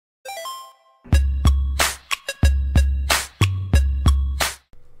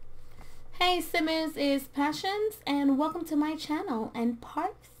Simmers is Passions, and welcome to my channel and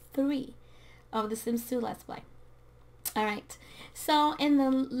part 3 of the Sims 2 Let's Play. Alright, so in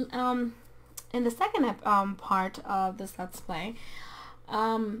the second part of this Let's Play,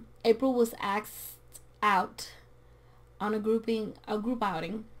 April was asked out on a group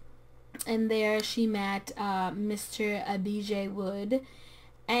outing, and there she met Mr. BJ Wood,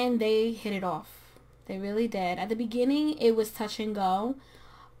 and they hit it off. They really did. At the beginning it was touch and go,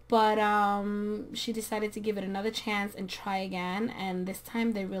 but she decided to give it another chance and try again, and this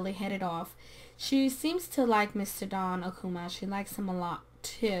time they really hit it off. She seems to like Mr. Don Okuma. She likes him a lot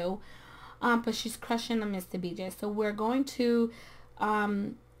too, but she's crushing on Mr. BJ. So we're going to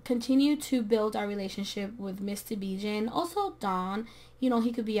continue to build our relationship with Mr. BJ, and also Don. You know,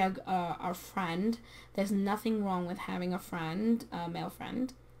 he could be our friend. There's nothing wrong with having a friend, a male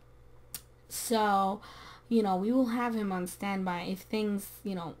friend. So, you know, we will have him on standby if things,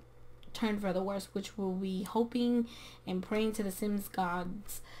 you know, turn for the worse, which we'll be hoping and praying to the Sims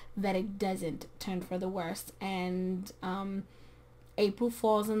gods that it doesn't turn for the worst. And April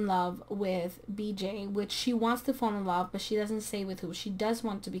falls in love with BJ, which she wants to fall in love, but she doesn't say with who. She does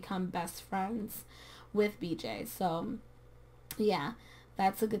want to become best friends with BJ. So, yeah,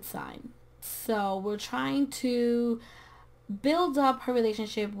 that's a good sign. So we're trying to build up her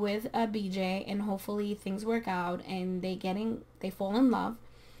relationship with BJ, and hopefully things work out and they fall in love,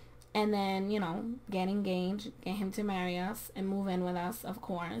 and then, you know, get engaged, get him to marry us and move in with us, of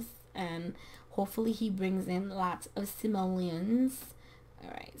course, and hopefully he brings in lots of simoleons.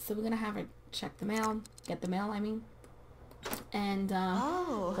 Alright, so we're gonna have her check the mail, get the mail, I mean, and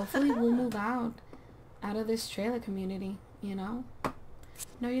hopefully we'll move out of this trailer community, you know.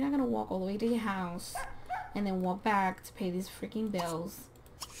 No, you're not gonna walk all the way to your house and then walk back to pay these freaking bills.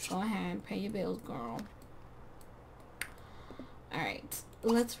 Go ahead, pay your bills, girl. Alright,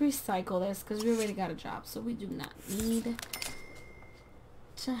 let's recycle this because we already got a job, so we do not need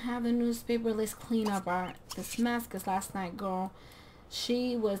to have the newspaper. Let's clean up this mess, because last night, girl,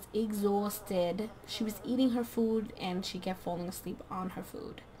 she was exhausted. She was eating her food and she kept falling asleep on her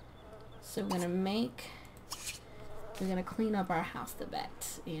food. So we're gonna clean up our house a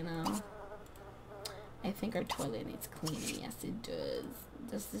bit, you know. I think our toilet needs cleaning. Yes, it does.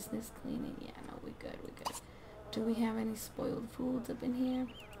 Does this need cleaning? Yeah, no, we're good. We're good. Do we have any spoiled foods up in here?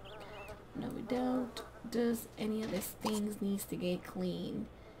 No, we don't. Does any of these things needs to get clean?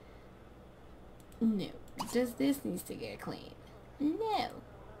 No. Does this needs to get clean? No.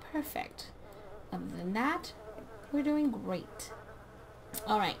 Perfect. Other than that, we're doing great.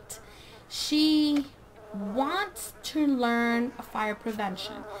 Alright. She wants to learn fire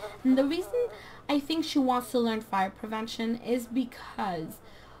prevention. And the reason I think she wants to learn fire prevention is because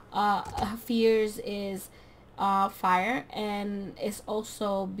her fears is fire, and it's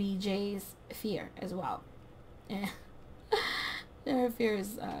also BJ's fear as well. Her fear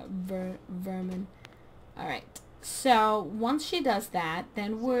is vermin. Alright, so once she does that,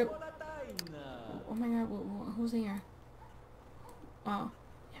 then we're... Oh my god, who's here? Oh,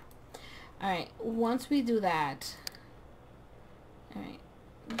 yeah. Alright, once we do that... Alright,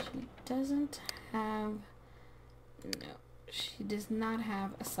 she doesn't have... No, she does not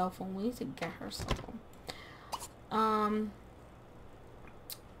have a cell phone. We need to get her a cell phone.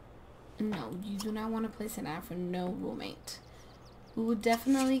 No, you do not want to place an ad for no roommate. We would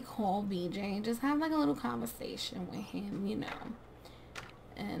definitely call BJ and just have like a little conversation with him, you know.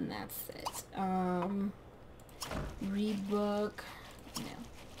 And that's it. Read book.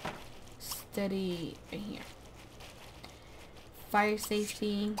 No. Study right here. Fire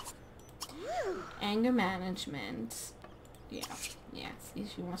safety. Anger management. Yeah. Yes.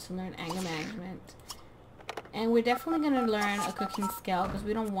 She wants to learn anger management. And we're definitely going to learn a cooking skill because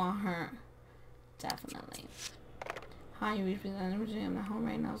we don't want her. Definitely. Hi, you reached energy. I'm not home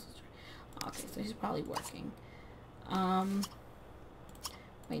right now. Okay, so she's probably working.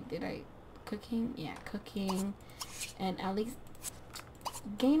 Wait, did I... Cooking? Yeah, cooking. And at least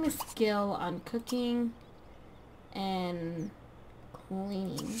gain a skill on cooking and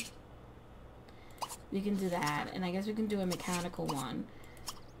cleaning. We can do that. And I guess we can do a mechanical one.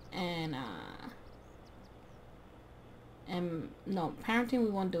 And no, parenting, we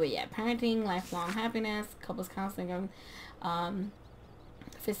won't do it yet. Parenting, lifelong happiness, couples counseling,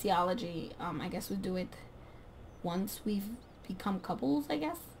 physiology, I guess we'll do it once we've become couples, I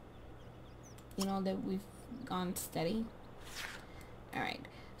guess. You know, that we've gone steady. Alright,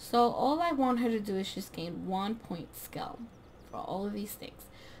 so all I want her to do is just gain 1 point skill for all of these things.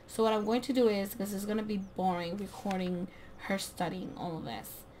 So what I'm going to do is, because it's going to be boring recording her studying all of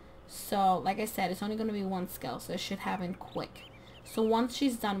this. So, like I said, it's only going to be 1 skill, so it should happen quick. So once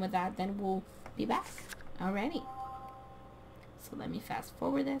she's done with that, then we'll be back. Alrighty. So let me fast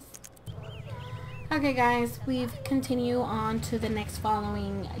forward this. Okay guys, we've continued on to the next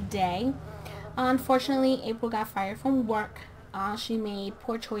following day. Unfortunately, April got fired from work. She made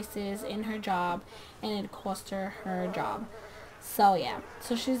poor choices in her job, and it cost her her job. So yeah,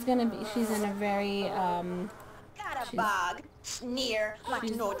 so she's in a very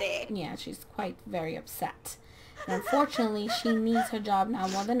she's quite very upset. And unfortunately, she needs her job now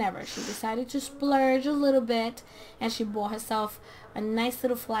more than ever. She decided to splurge a little bit, and she bought herself a nice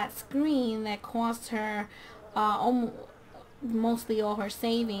little flat screen that cost her mostly all her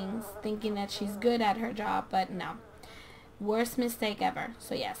savings, thinking that she's good at her job, but no. Worst mistake ever.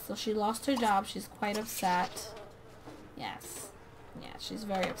 So yes, so she lost her job. She's quite upset. Yes. Yeah, she's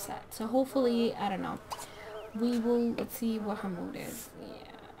very upset. So hopefully, I don't know. We will, let's see what her mood is. Yeah.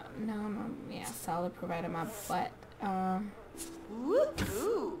 No, yeah, solid provider my butt. Yeah.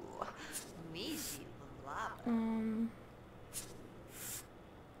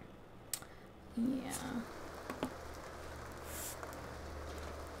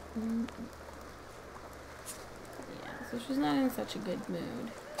 Yeah, so she's not in such a good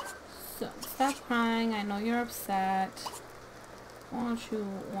mood. So, stop crying. I know you're upset. Why don't you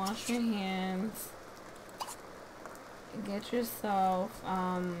wash your hands? Get yourself,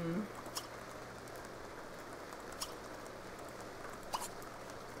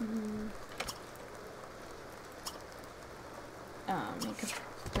 make a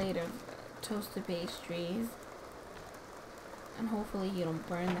plate of toasted pastries. And hopefully you don't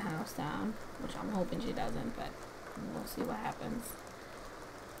burn the house down, which I'm hoping she doesn't, but we'll see what happens.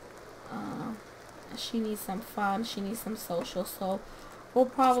 She needs some fun, she needs some social, so we'll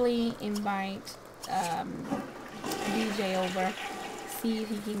probably invite DJ over, see if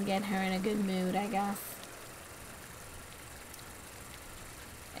he can get her in a good mood, I guess.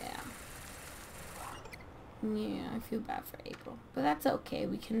 Yeah, I feel bad for April, but that's okay.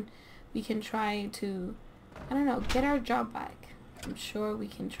 We can try to, I don't know, get our job back. I'm sure we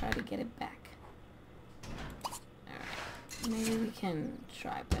can try to get it back. Alright, maybe we can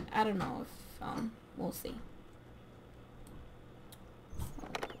try, but I don't know if, we'll see.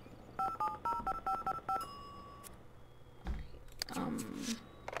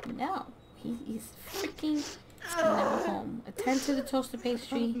 No, he's freaking never home. Attend to the toaster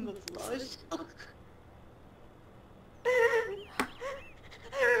pastry.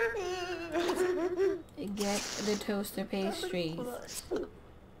 Get the toaster pastries.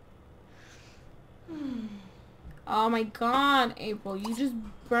 Oh my god, April, you just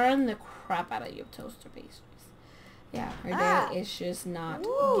burned the crap out of your toaster pastries. Yeah, her day is just not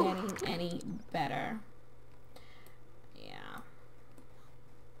getting any better. Yeah.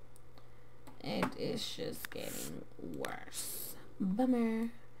 It is just getting worse. Bummer.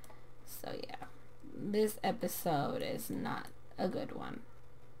 So yeah, this episode is not a good one.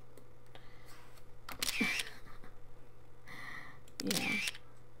 Yeah.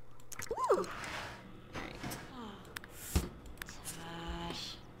 Alright.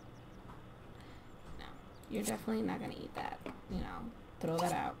 No, you're definitely not gonna eat that. You know, throw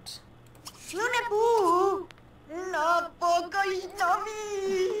that out. Oh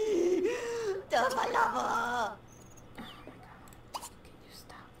my god. Can you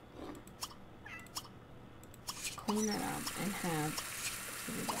stop? Clean that up and have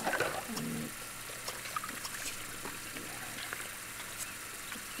and make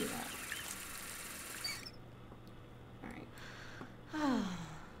that. Alright.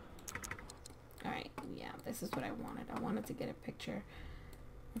 Alright, yeah, this is what I wanted. I wanted to get a picture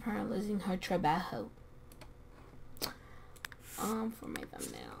of her losing her trabajo. For my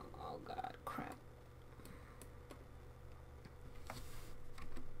thumbnail. Oh god, crap.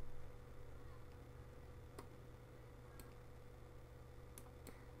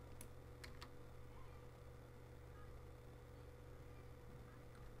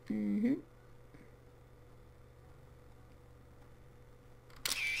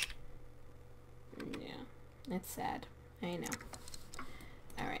 Yeah, that's sad. I know.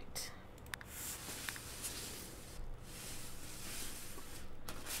 Alright.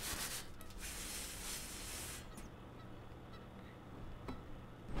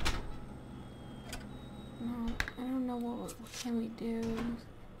 No, I don't know what can we do.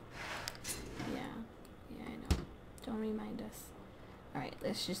 Yeah, I know. Don't remind us. Alright,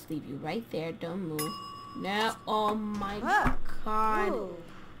 let's just leave you right there. Don't move. No, oh my god.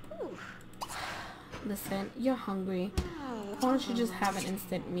 Listen, you're hungry. Why don't you just have an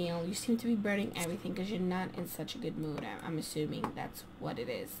instant meal? You seem to be burning everything because you're not in such a good mood. I'm assuming that's what it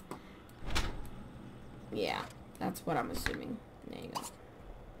is. Yeah, that's what I'm assuming. There you go.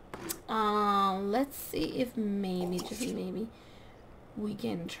 Let's see if maybe, just maybe, we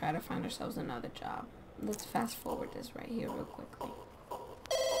can try to find ourselves another job. Let's fast forward this right here real quickly.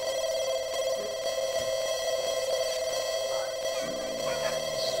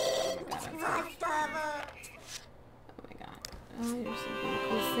 Oh, you're so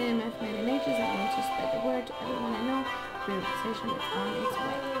cool, Sim. I've made an natures. I want to spread the word to everyone I know. Realization is on its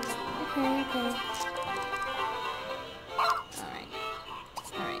way. Okay, okay.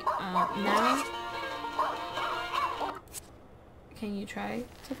 Alright. Now, can you try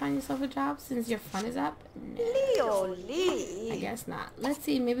to find yourself a job since your fun is up? No. I guess not. Let's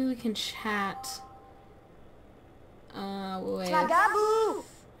see. Maybe we can chat. With...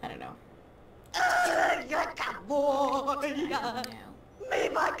 I don't know.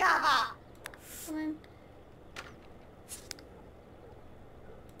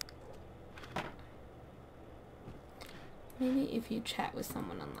 Maybe if you chat with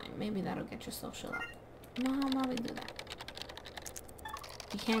someone online, maybe that'll get your social up. You know how we do that?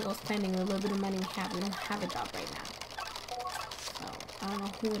 You can't go spending a little bit of money we have. We don't have a job right now. So, I don't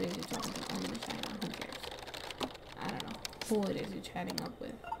know who it is you're talking to. I'm just saying, who cares? I don't know who it is you're chatting up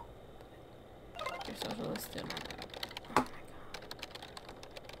with. Your social is still not that up. Oh my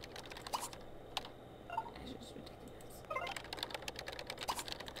god. It's just ridiculous.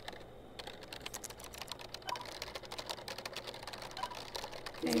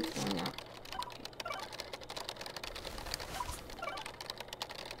 Okay, it's going up.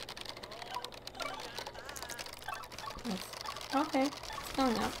 Okay, it's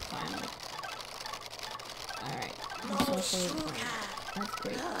going up finally. Alright, that's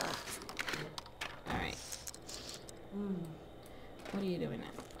great. Alright. What are you doing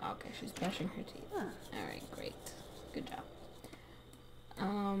now? Okay, she's brushing her teeth. Alright, great. Good job.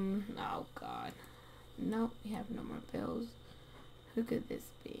 Oh god. Nope, we have no more bills. Who could this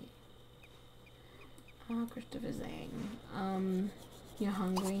be? Oh, Christopher Zhang. You're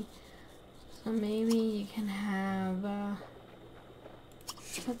hungry. So maybe you can have,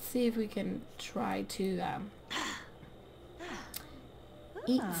 let's see if we can try to,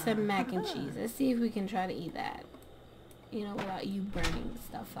 eat some mac and cheese. Let's see if we can try to eat that. You know, without you burning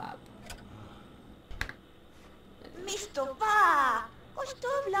stuff up.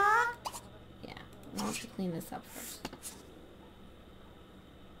 Yeah, why don't you clean this up first?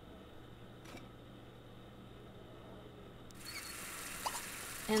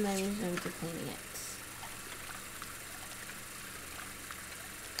 And then you're going to cleaning it.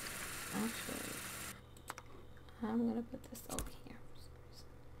 Actually, I'm going to put this over here.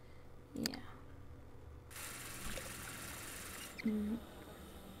 Yeah. There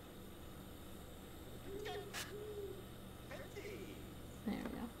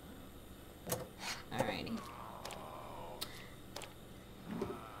we go. Alrighty.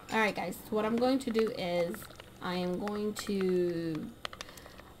 Alright guys, so what I'm going to do is I am going to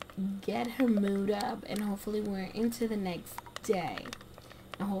get her mood up, and hopefully we're into the next day,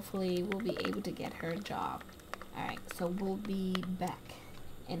 and hopefully we'll be able to get her a job. Alright, so we'll be back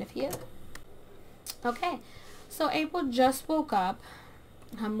in a few. Okay, so April just woke up.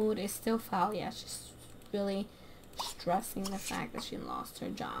 Her mood is still foul. Yeah, she's really stressing the fact that she lost her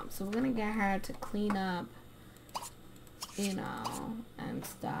job. So we're gonna get her to clean up, you know, and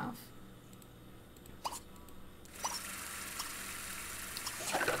stuff.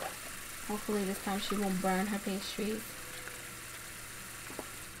 Hopefully this time she won't burn her pastries.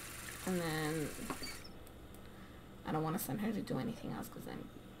 And then I don't want to send her to do anything else because then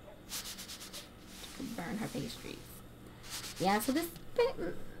she could burn her pastries. Yeah, so this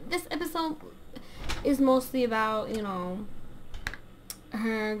episode is mostly about, you know,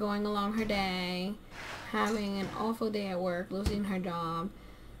 her going along her day, having an awful day at work, losing her job,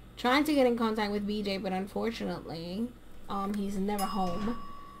 trying to get in contact with BJ, but unfortunately, he's never home.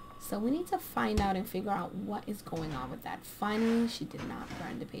 So we need to find out and figure out what is going on with that. Finally, she did not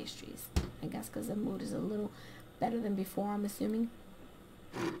burn the pastries. I guess because the mood is a little better than before, I'm assuming.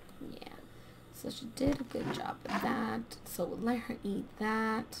 Yeah. So she did a good job with that. So we'll let her eat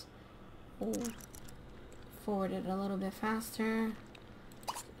that. We'll forward it a little bit faster.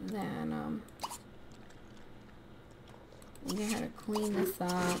 Then, get her to clean this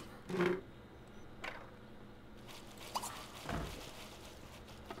up.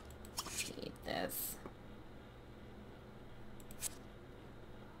 Eat this.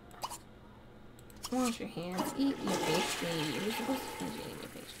 Wash your hands. Eat your pastry. You're supposed to finish eating your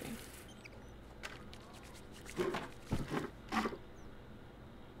pastry.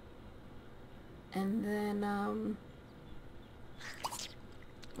 And then,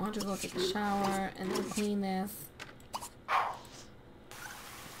 why don't you go take a shower and then clean this.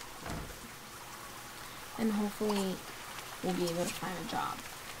 and hopefully we'll be able to find a job.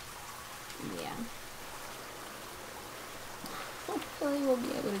 Yeah. Hopefully we'll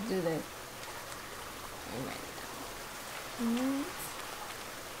be able to do this. Alright.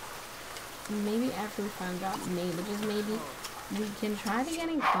 Maybe after we find a job, maybe, just maybe, we can try to get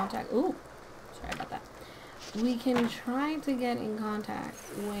in contact. Ooh, sorry about that. We can try to get in contact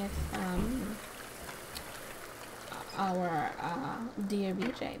with our dear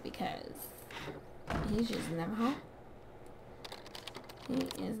BJ, because he's just never home. He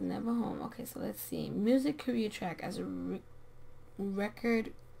is never home. Okay, so let's see. Music career track as a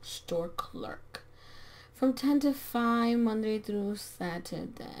record store clerk. From 10 to 5, Monday through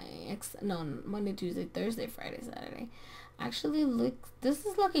Saturday. Monday, Tuesday, Thursday, Friday, Saturday. Actually, look, this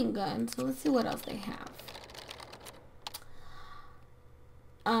is looking good. So let's see what else they have.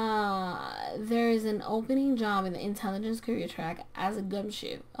 There is an opening job in the intelligence career track as a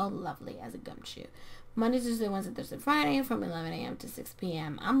gumshoe. Oh, lovely, as a gumshoe. Monday, Tuesday, Wednesday, Thursday, Friday from 11 a.m. to 6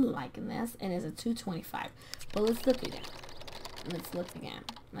 p.m. I'm liking this, and it's a $2.25. But let's look again.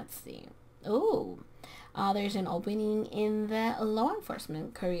 Let's see. Oh, there's an opening in the law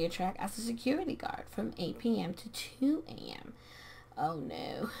enforcement career track as a security guard from 8 p.m. to 2 a.m. Oh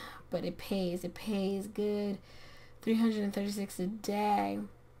no, but it pays good. $336 a day.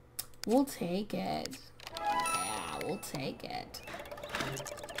 We'll take it. Yeah, we'll take it.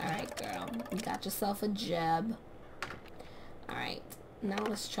 Alright, girl. You got yourself a job. Alright. Now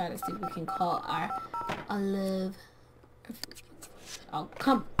let's try to see if we can call our love. Oh,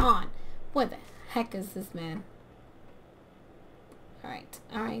 come on. What the heck is this, man? Alright.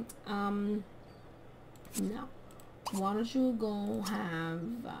 No. Why don't you go have,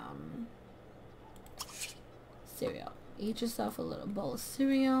 cereal. Eat yourself a little bowl of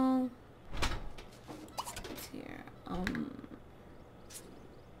cereal. It's here.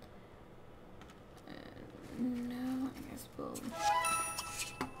 No, I guess we'll...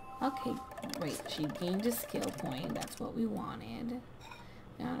 Okay, great. She gained a skill point. That's what we wanted.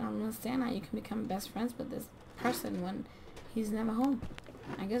 I don't understand how you can become best friends with this person when he's never home.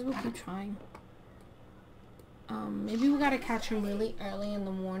 I guess we'll keep trying. Maybe we gotta catch him really early in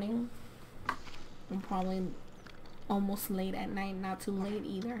the morning. And probably almost late at night, not too late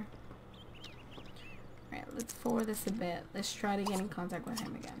either. Alright, let's forward this a bit. Let's try to get in contact with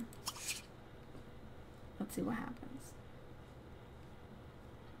him again. Let's see what happens.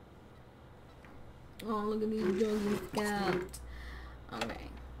 Oh, look at these dogs and scouts. Okay.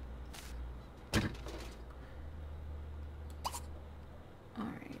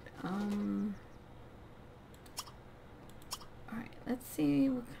 Alright, alright, let's see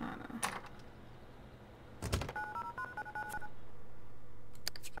what kind of...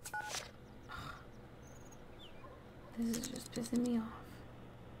 This is just pissing me off.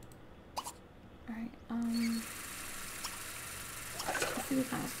 Alright, let's see what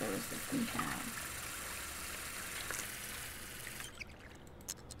kind of services we have.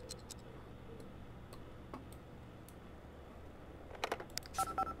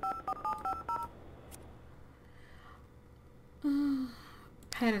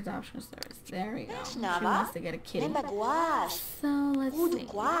 Pet adoption service. There we go. She wants to get a kitty. So let's see.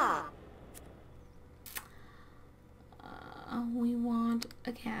 We want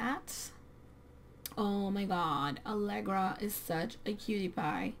a cat. Oh my god. Allegra is such a cutie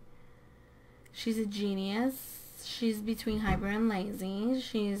pie. She's a genius. She's between hyper and lazy.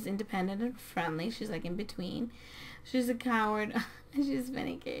 She's independent and friendly. She's like in between. She's a coward. She's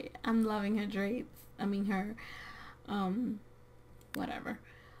finicky. I'm loving her traits. I mean her, whatever.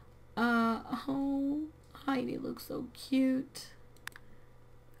 Oh, Heidi looks so cute.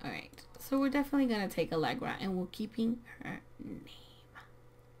 Alright, so we're definitely gonna take Allegra and we're keeping her name.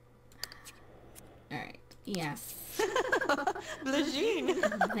 Alright, yes.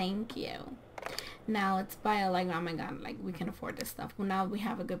 Thank you. Now let's buy Allegra. Oh my god, like we can afford this stuff. Well, now we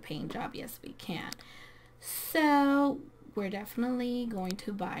have a good paying job. Yes, we can. So we're definitely going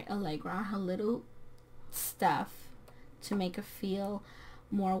to buy Allegra her little stuff to make her feel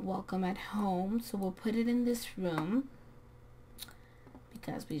more welcome at home. So we'll put it in this room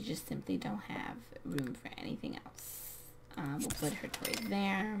because we just simply don't have room for anything else. We'll put her toy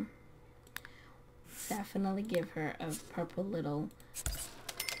there. Definitely give her a purple little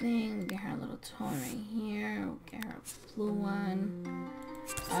thing. We'll get her a little toy right here. We'll get her a blue one.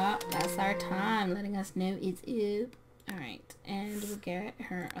 Oh, that's our time letting us know it's up. Alright, and we'll get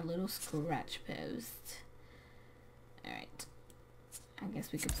her a little scratch post. Alright, I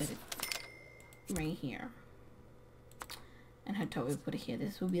guess we could put it right here. And her toy, we'll put it here.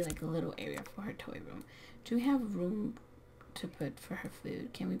 This will be like a little area for her toy room. Do we have room to put for her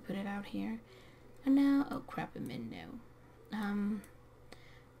food? Can we put it out here? No. Oh crap, no.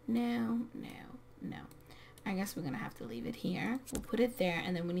 No. I guess we're gonna have to leave it here. We'll put it there,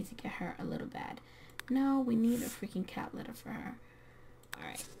 and then we need to get her a little bed. No, we need a freaking cat litter for her.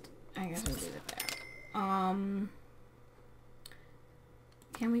 Alright. I guess we'll leave it there.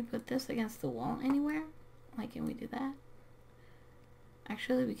 Can we put this against the wall anywhere? Like, can we do that?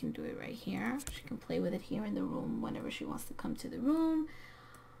 Actually, we can do it right here. She can play with it here in the room whenever she wants to come to the room.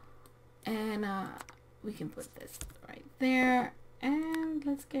 And we can put this right there. And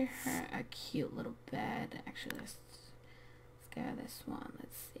let's get her a cute little bed. Actually, let's get her this one.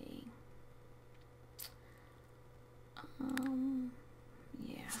 Let's see.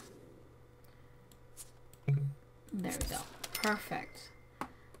 Yeah. There we go. Perfect.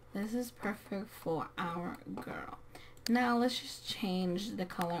 This is perfect for our girl. Now let's just change the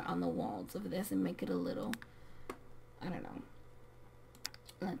color on the walls of this and make it a little, I don't know.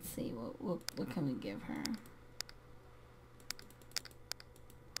 Let's see, what can we give her?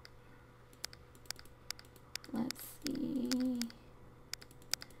 Let's see.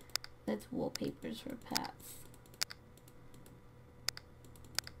 That's wallpapers for pets.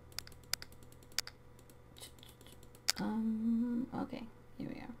 Okay, here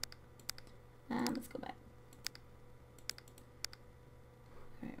we are. Let's go back.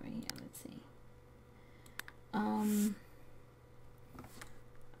 Alright, right here, let's see.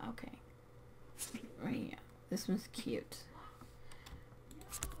 Okay. Right here. This one's cute.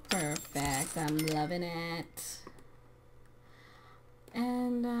 Perfect. I'm loving it.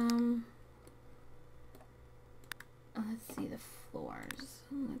 And, let's see the floors.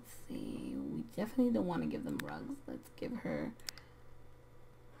 Let's see. We definitely don't want to give them rugs. Let's give her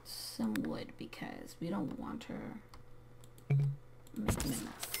some wood because we don't want her making a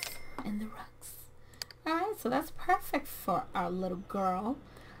mess in the rugs. Alright, so that's perfect for our little girl,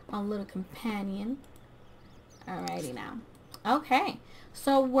 our little companion. Alrighty now. Okay,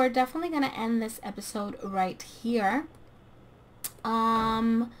 so we're definitely going to end this episode right here.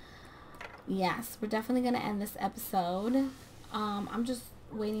 Yes, we're definitely going to end this episode. I'm just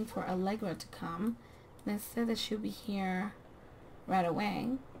waiting for Allegra to come. They said that she'll be here right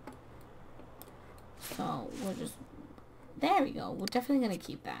away. So we're just, there we go. We're definitely going to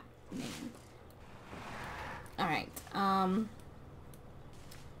keep that name. Alright,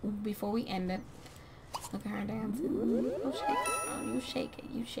 before we end it, look at her dancing. Oh, shake it. Oh, you shake it.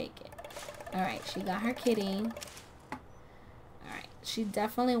 You shake it. Alright, she got her kitty. Alright, she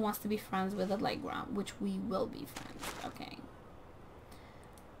definitely wants to be friends with Allegra, which we will be friends. Okay.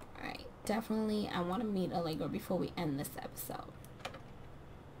 Alright, definitely I want to meet Allegra before we end this episode.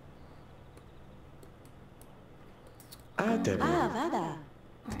 Alright,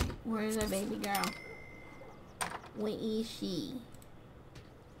 where is our baby girl? Where is she?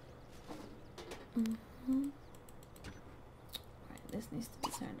 Alright, this needs to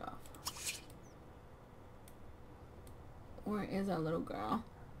be turned off. Where is our little girl?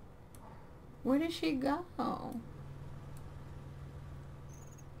 Where did she go?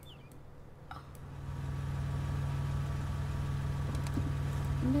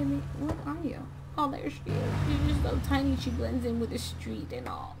 Baby, where are you? Oh, there she is. She's just so tiny, she blends in with the street and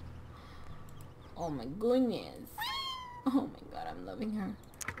all. Oh my goodness. Oh my god, I'm loving her.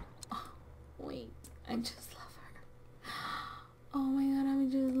 Oh, wait, I just love her. Oh my god, I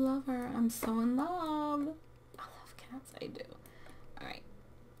just love her. I'm so in love. I love cats, I do. Alright,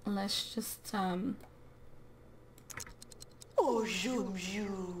 let's just, Oh, zoom,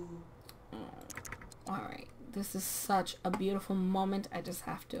 zoom. Alright, this is such a beautiful moment. I just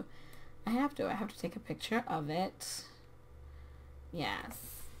have to. I have to take a picture of it. Yes,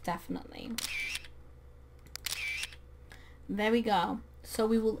 definitely. There we go. So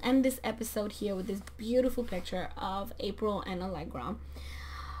we will end this episode here with this beautiful picture of April and Allegra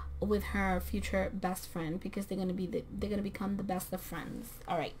with her future best friend, because they're gonna become the best of friends.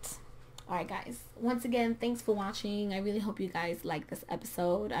 Alright, guys, once again, thanks for watching. I really hope you guys like this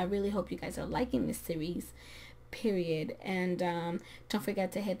episode. I really hope you guys are liking this series, period. And don't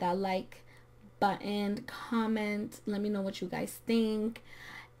forget to hit that like button, comment, let me know what you guys think,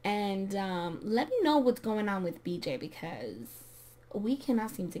 and let me know what's going on with BJ, because we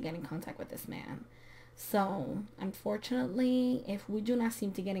cannot seem to get in contact with this man. So unfortunately, if we do not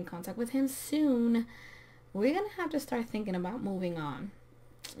seem to get in contact with him soon, we're gonna have to start thinking about moving on.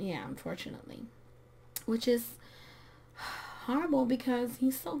 Yeah, unfortunately, which is horrible because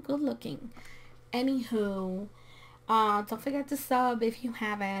he's so good looking. Anywho, don't forget to sub if you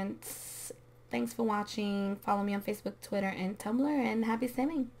haven't. Thanks for watching. Follow me on Facebook, Twitter, and Tumblr, and happy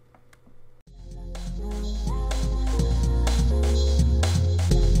simming.